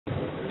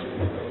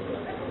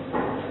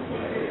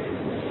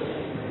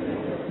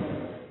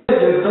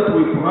challenges that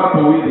we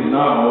grapple with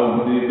now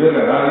of the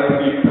very high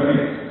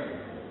tariffs,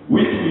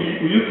 which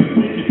we used to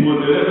think it was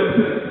 11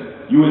 cents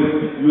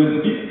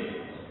USD.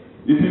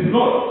 It is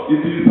not.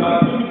 It is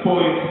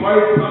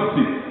 13.5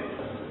 something.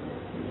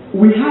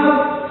 We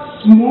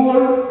have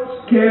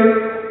small-scale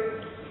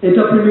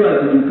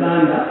entrepreneurs in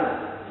Uganda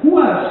who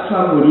are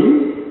struggling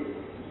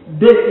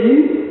day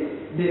in,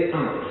 day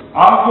out.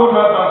 Our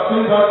voters have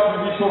sent us to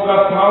this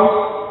August House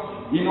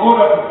in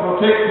order to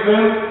protect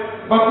them,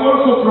 but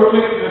also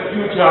protect the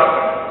future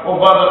of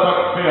other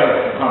taxpayers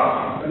to come.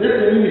 Let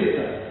the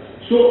minister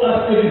show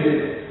us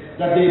evidence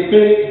that they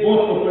pay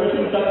both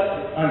corporation tax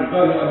and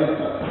value-added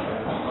tax.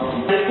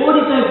 The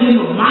auditor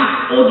general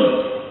must audit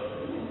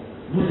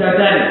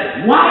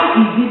Bujagali. Why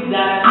is it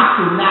that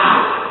up to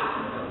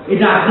now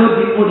it has not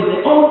been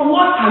audited? Or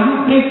what are you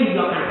basing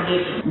your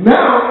calculation?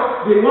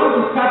 Now they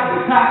want to cut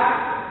the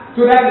tax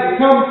so that it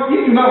becomes,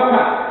 if you now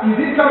cut, is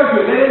it coming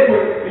to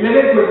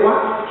 11.1?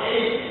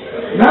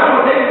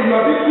 Now then you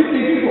are being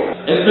 50 people.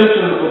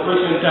 Especially on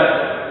corporation tax,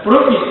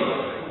 profit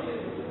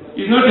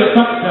is not a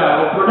factor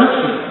of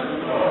production.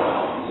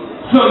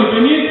 So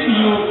even if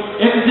you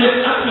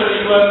exempt,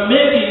 actually you are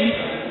making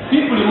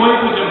people more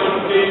equitable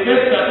to the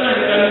investor, so that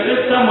they can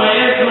invest somewhere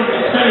else, not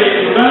necessarily in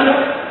Uganda,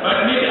 but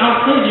maybe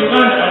outside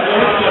Uganda, and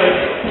actually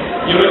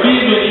you will be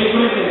even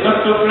increasing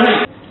cost of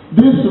life.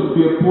 This should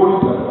be a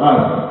point at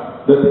us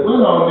that when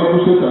our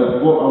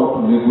negotiators go out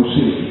to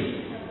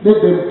negotiate,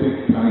 let them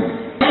take time.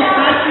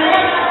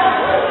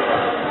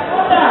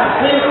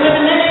 With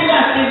many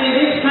industries in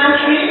this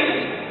country,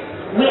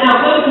 we are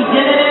going to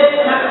generate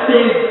tax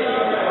savings.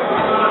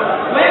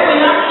 When we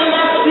have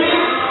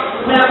industries,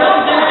 we are going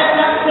to generate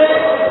taxes,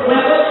 we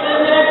are going to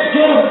generate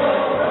jobs,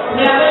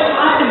 we are going to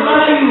add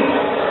value.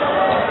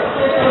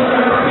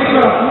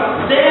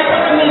 The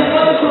economy is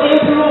going to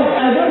improve.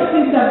 I don't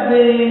think that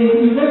the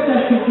investor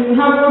should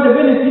have all the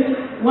benefits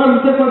while we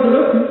take all the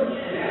losses.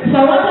 So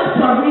I want us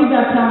to agree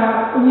that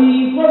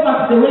we go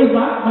back to the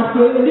waiver, but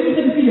for a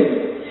limited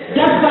period.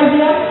 Just 5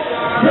 years,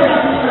 so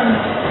that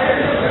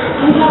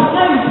we have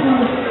time to